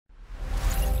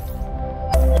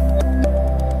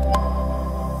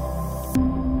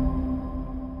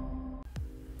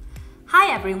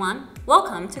everyone,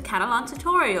 welcome to Katalon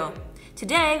tutorial.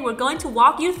 Today we're going to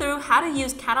walk you through how to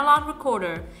use Katalon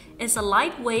Recorder. It's a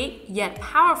lightweight yet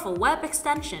powerful web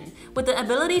extension with the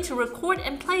ability to record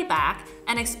and playback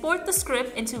and export the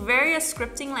script into various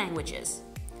scripting languages.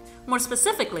 More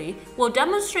specifically, we'll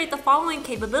demonstrate the following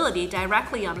capability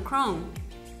directly on Chrome.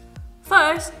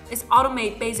 First is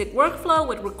automate basic workflow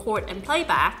with record and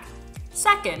playback.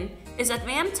 Second is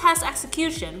advanced test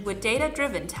execution with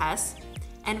data-driven tests.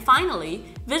 And finally,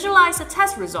 visualize the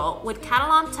test result with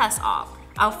Katalon Test Op,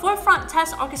 our forefront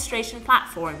test orchestration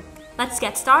platform. Let's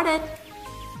get started.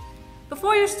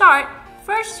 Before you start,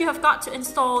 first you have got to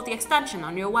install the extension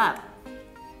on your web.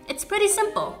 It's pretty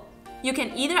simple. You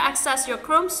can either access your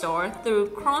Chrome store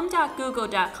through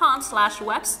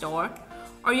chrome.google.com/webstore,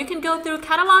 or you can go through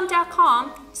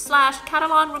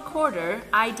katalon.com/Katalon Recorder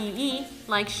IDE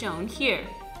like shown here.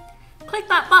 Click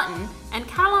that button and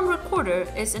Katalon Recorder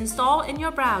is installed in your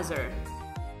browser.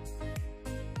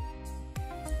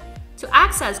 To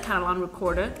access Katalon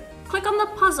Recorder, click on the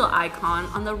puzzle icon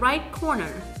on the right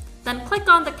corner, then click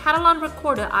on the Katalon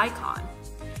Recorder icon.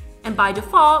 And by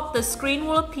default, the screen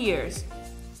will appear.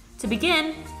 To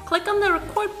begin, click on the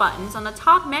record buttons on the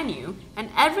top menu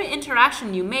and every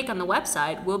interaction you make on the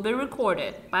website will be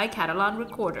recorded by Katalon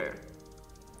Recorder.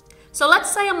 So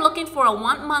let's say I'm looking for a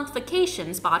 1-month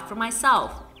vacation spot for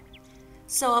myself.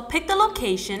 So I'll pick the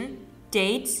location,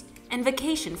 dates, and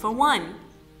vacation for one.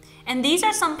 And these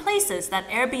are some places that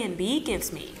Airbnb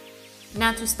gives me.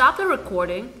 Now to stop the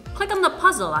recording, click on the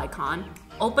puzzle icon,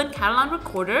 open Katalon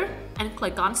Recorder, and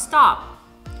click on Stop.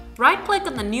 Right-click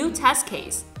on the new test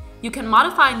case. You can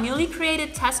modify newly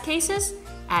created test cases,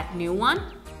 add new one,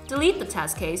 delete the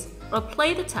test case, or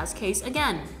play the test case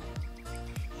again.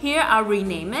 Here I'll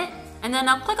rename it, and then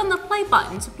I'll click on the play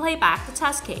button to play back the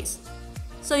test case.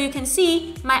 So you can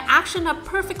see my actions are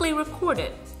perfectly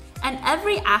recorded, and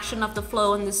every action of the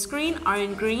flow on the screen are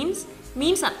in greens,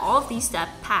 means that all of these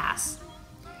steps pass.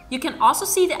 You can also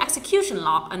see the execution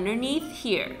log underneath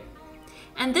here.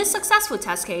 And this successful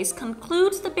test case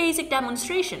concludes the basic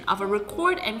demonstration of a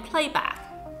record and playback.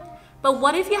 But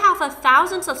what if you have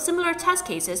thousands of similar test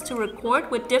cases to record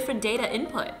with different data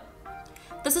input?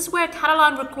 This is where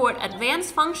Katalon Record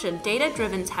Advanced Function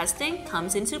Data-Driven Testing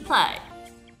comes into play.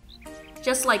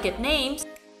 Just like it names,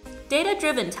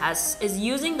 data-driven tests is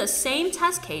using the same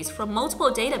test case from multiple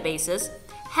databases,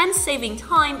 hence saving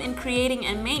time in creating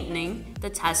and maintaining the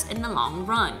test in the long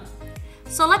run.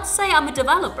 So let's say I'm a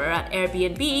developer at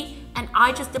Airbnb and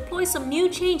I just deploy some new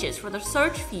changes for the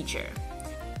search feature.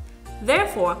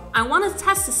 Therefore, I want to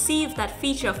test to see if that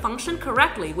feature functions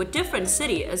correctly with different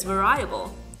city as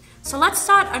variable. So let's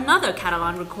start another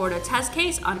Katalon Recorder test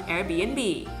case on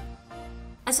Airbnb.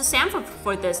 As a sample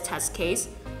for this test case,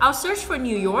 I'll search for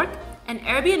New York and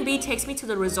Airbnb takes me to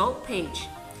the result page.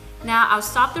 Now I'll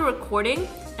stop the recording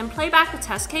and play back the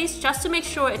test case just to make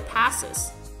sure it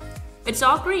passes. It's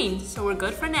all green, so we're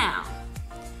good for now.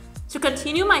 To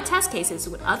continue my test cases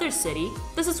with other city,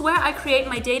 this is where I create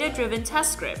my data-driven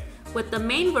test script with the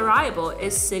main variable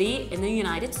is city in the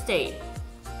United States.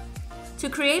 To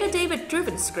create a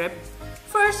data-driven script,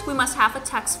 first we must have a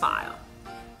text file.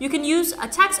 You can use a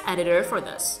text editor for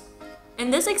this.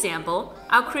 In this example,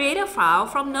 I'll create a file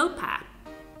from Notepad.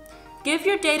 Give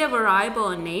your data variable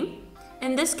a name.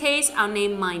 In this case, I'll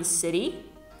name mine city.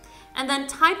 And then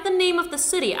type the name of the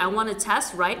city I want to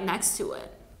test right next to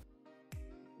it.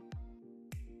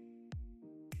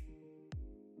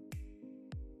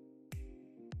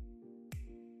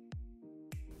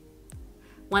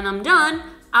 When I'm done,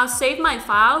 I'll save my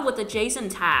file with a JSON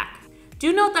tag.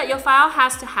 Do note that your file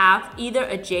has to have either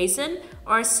a JSON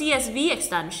or a CSV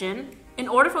extension in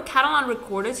order for Katalon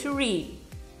Recorder to read.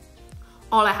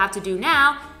 All I have to do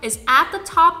now is add the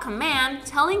top command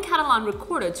telling Katalon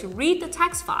Recorder to read the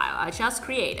text file I just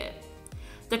created.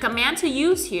 The command to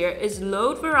use here is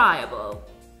load variable.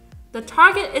 The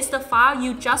target is the file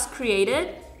you just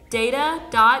created,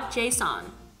 data.json.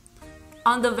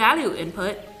 On the value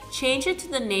input, change it to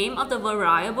the name of the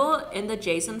variable in the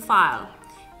JSON file.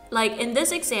 Like in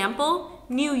this example,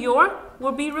 New York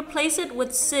will be replaced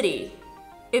with city.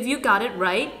 If you got it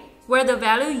right, where the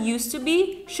value used to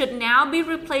be should now be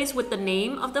replaced with the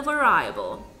name of the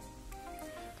variable.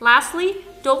 Lastly,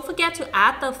 don't forget to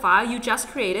add the file you just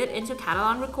created into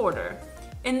Katalon Recorder.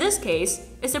 In this case,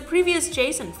 it's a previous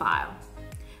JSON file.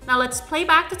 Now let's play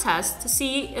back the test to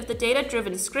see if the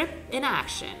data-driven script in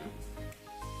action.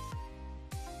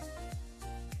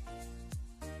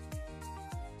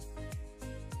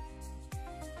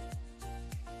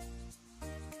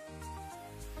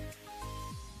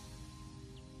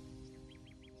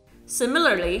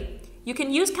 Similarly, You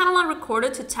can use Katalon Recorder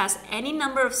to test any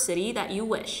number of cities that you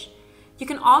wish. You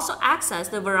can also access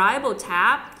the Variable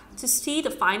tab to see the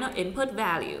final input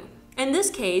value. In this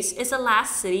case, it's the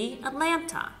last city,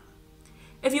 Atlanta.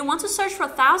 If you want to search for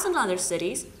 1,000 other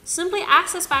cities, simply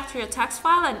access back to your text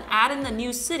file and add in the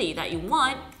new city that you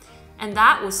want, and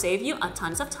that will save you a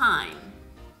tons of time.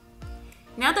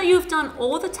 Now that you've done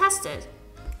all the tested,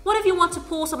 what if you want to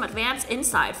pull some advanced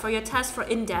insight for your test for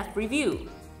in-depth review?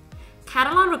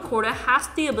 Katalon Recorder has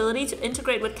the ability to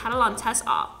integrate with Katalon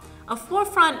TestOp, a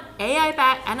forefront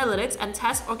AI-backed analytics and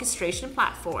test orchestration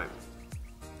platform.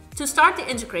 To start the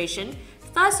integration,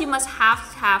 first you must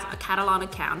have a Katalon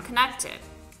account connected.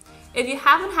 If you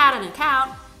haven't had an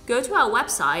account, go to our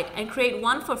website and create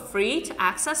one for free to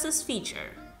access this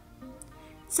feature.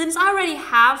 Since I already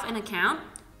have an account,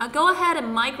 I'll go ahead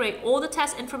and migrate all the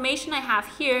test information I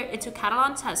have here into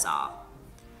Katalon TestOp.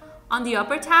 On the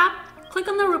upper tab, click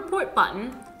on the Report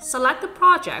button, select the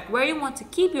project where you want to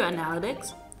keep your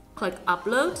analytics, click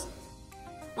Upload.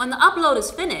 When the upload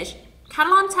is finished,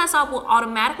 Katalon TestOp will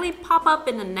automatically pop up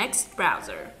in the next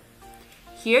browser.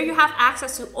 Here you have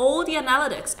access to all the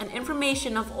analytics and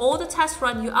information of all the test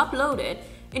runs you uploaded,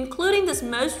 including this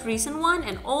most recent one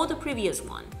and all the previous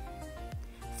one.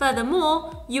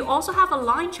 Furthermore, you also have a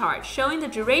line chart showing the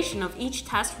duration of each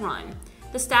test run,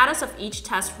 the status of each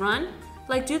test run,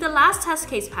 like do the last test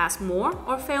case pass more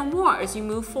or fail more as you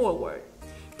move forward,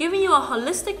 giving you a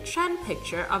holistic trend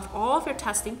picture of all of your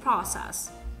testing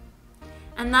process.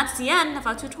 And that's the end of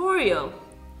our tutorial.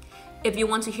 If you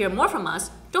want to hear more from us,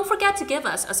 don't forget to give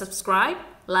us a subscribe,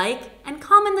 like, and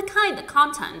comment the kind of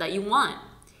content that you want.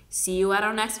 See you at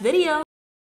our next video.